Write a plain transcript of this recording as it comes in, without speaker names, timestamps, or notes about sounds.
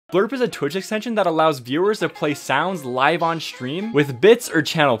Blerp is a Twitch extension that allows viewers to play sounds live on stream with bits or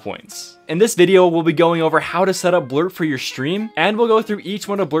channel points. In this video, we'll be going over how to set up Blerp for your stream, and we'll go through each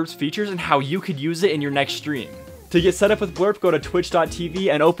one of Blerp's features and how you could use it in your next stream. To get set up with Blerp, go to twitch.tv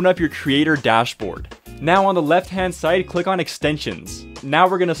and open up your creator dashboard. Now on the left hand side, click on extensions. Now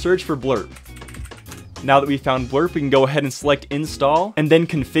we're going to search for Blerp. Now that we found Blerp, we can go ahead and select install and then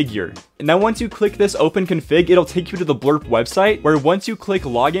configure. Now once you click this open config, it'll take you to the Blerp website, where once you click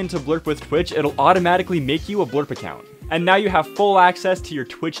login to Blerp with Twitch, it'll automatically make you a Blerp account. And now you have full access to your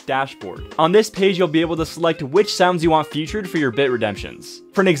Twitch dashboard. On this page, you'll be able to select which sounds you want featured for your bit redemptions.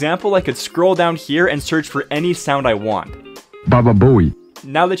 For an example, I could scroll down here and search for any sound I want. Baba Booey.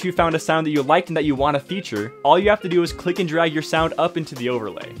 Now that you found a sound that you liked and that you want to feature, all you have to do is click and drag your sound up into the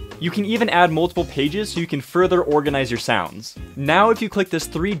overlay. You can even add multiple pages so you can further organize your sounds. Now if you click this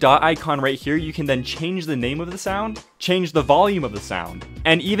 3 dot icon right here, you can then change the name of the sound, change the volume of the sound,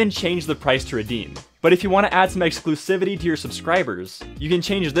 and even change the price to redeem. But if you want to add some exclusivity to your subscribers, you can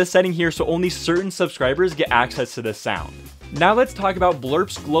change this setting here so only certain subscribers get access to this sound. Now let's talk about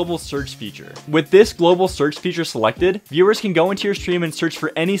Blerp's global search feature. With this global search feature selected, viewers can go into your stream and search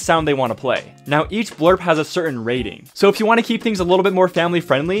for any sound they want to play. Now each Blerp has a certain rating, so if you want to keep things a little bit more family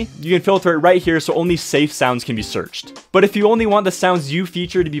friendly, you can filter it right here so only safe sounds can be searched. But if you only want the sounds you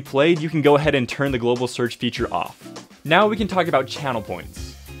feature to be played, you can go ahead and turn the global search feature off. Now we can talk about channel points.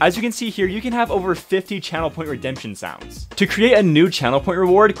 As you can see here, you can have over 50 channel point redemption sounds. To create a new channel point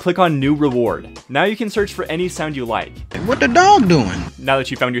reward, click on new reward. Now you can search for any sound you like. What the dog doing? Now that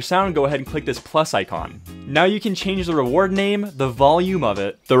you found your sound, go ahead and click this plus icon. Now you can change the reward name, the volume of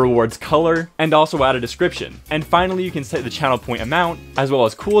it, the reward's color, and also add a description. And finally, you can set the channel point amount, as well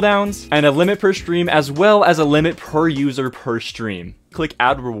as cooldowns, and a limit per stream, as well as a limit per user per stream. Click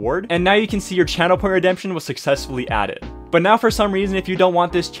add reward, and now you can see your channel point redemption was successfully added. But now for some reason, if you don't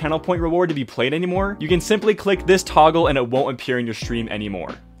want this channel point reward to be played anymore, you can simply click this toggle and it won't appear in your stream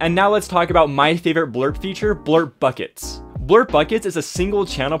anymore. And now let's talk about my favorite Blerp feature, Blerp Buckets. Blerp Buckets is a single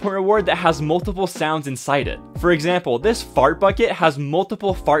channel point reward that has multiple sounds inside it. For example, this fart bucket has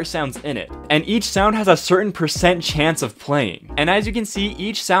multiple fart sounds in it, and each sound has a certain % chance of playing. And as you can see,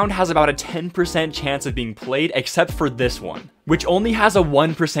 each sound has about a 10% chance of being played, except for this one, which only has a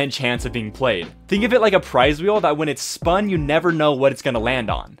 1% chance of being played. Think of it like a prize wheel that when it's spun, you never know what it's gonna land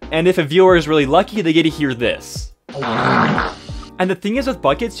on. And if a viewer is really lucky, they get to hear this. And the thing is with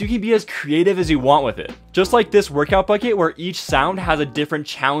buckets, you can be as creative as you want with it. Just like this workout bucket where each sound has a different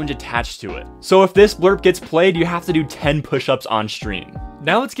challenge attached to it. So if this Blerp gets played, you have to do 10 push-ups on stream.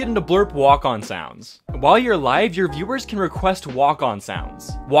 Now let's get into Blerp WalkOn Sounds. While you're live, your viewers can request WalkOn Sounds.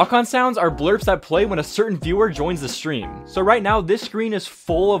 WalkOn Sounds are Blerps that play when a certain viewer joins the stream. So right now, this screen is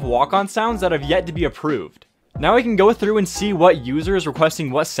full of WalkOn Sounds that have yet to be approved. Now I can go through and see what user is requesting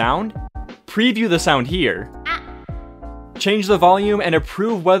what sound, preview the sound here, change the volume, and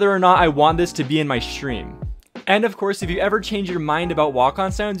approve whether or not I want this to be in my stream. And of course, if you ever change your mind about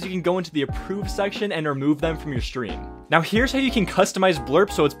WalkOn Sounds, you can go into the approve section and remove them from your stream. Now here's how you can customize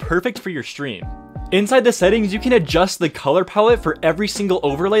Blerp so it's perfect for your stream. Inside the settings, you can adjust the color palette for every single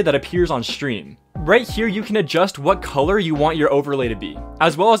overlay that appears on stream. Right here, you can adjust what color you want your overlay to be,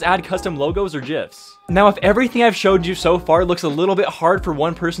 as well as add custom logos or GIFs. Now, if everything I've showed you so far looks a little bit hard for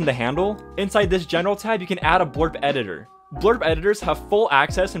one person to handle, inside this general tab, you can add a Blerp Editor. Blerp Editors have full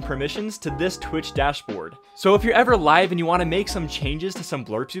access and permissions to this Twitch dashboard. So if you're ever live and you want to make some changes to some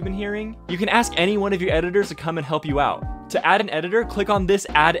Blerps you've been hearing, you can ask any one of your editors to come and help you out. To add an editor, click on this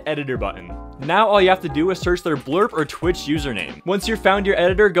Add Editor button. Now all you have to do is search their Blerp or Twitch username. Once you've found your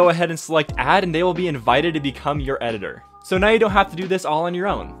editor, go ahead and select Add and they will be invited to become your editor. So now you don't have to do this all on your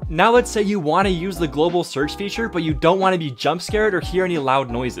own. Now let's say you want to use the global search feature, but you don't want to be jump scared or hear any loud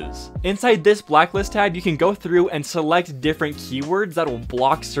noises. Inside this blacklist tab, you can go through and select different keywords that will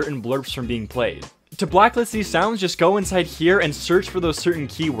block certain Blerps from being played. To blacklist these sounds, just go inside here and search for those certain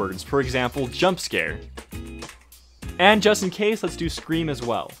keywords, for example, jump scare. And just in case, let's do scream as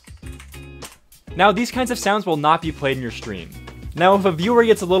well. Now these kinds of sounds will not be played in your stream. Now if a viewer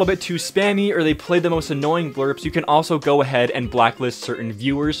gets a little bit too spammy or they play the most annoying Blerps, you can also go ahead and blacklist certain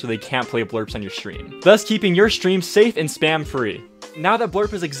viewers so they can't play Blerps on your stream, thus keeping your stream safe and spam free. Now that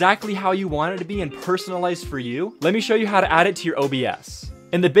Blerp is exactly how you want it to be and personalized for you, let me show you how to add it to your OBS.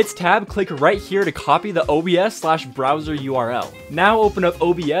 In the Bits tab, click right here to copy the OBS/browser URL. Now open up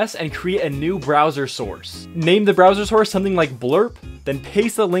OBS and create a new browser source. Name the browser source something like Blerp, then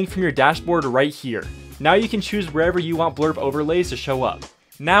paste the link from your dashboard right here. Now you can choose wherever you want Blerp overlays to show up.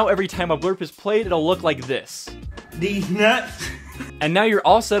 Now every time a Blerp is played, it'll look like this. These nuts. And now you're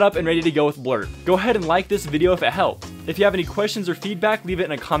all set up and ready to go with Blerp. Go ahead and like this video if it helped. If you have any questions or feedback, leave it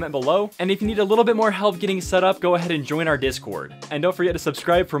in a comment below. And if you need a little bit more help getting set up, go ahead and join our Discord. And don't forget to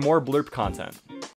subscribe for more Blerp content.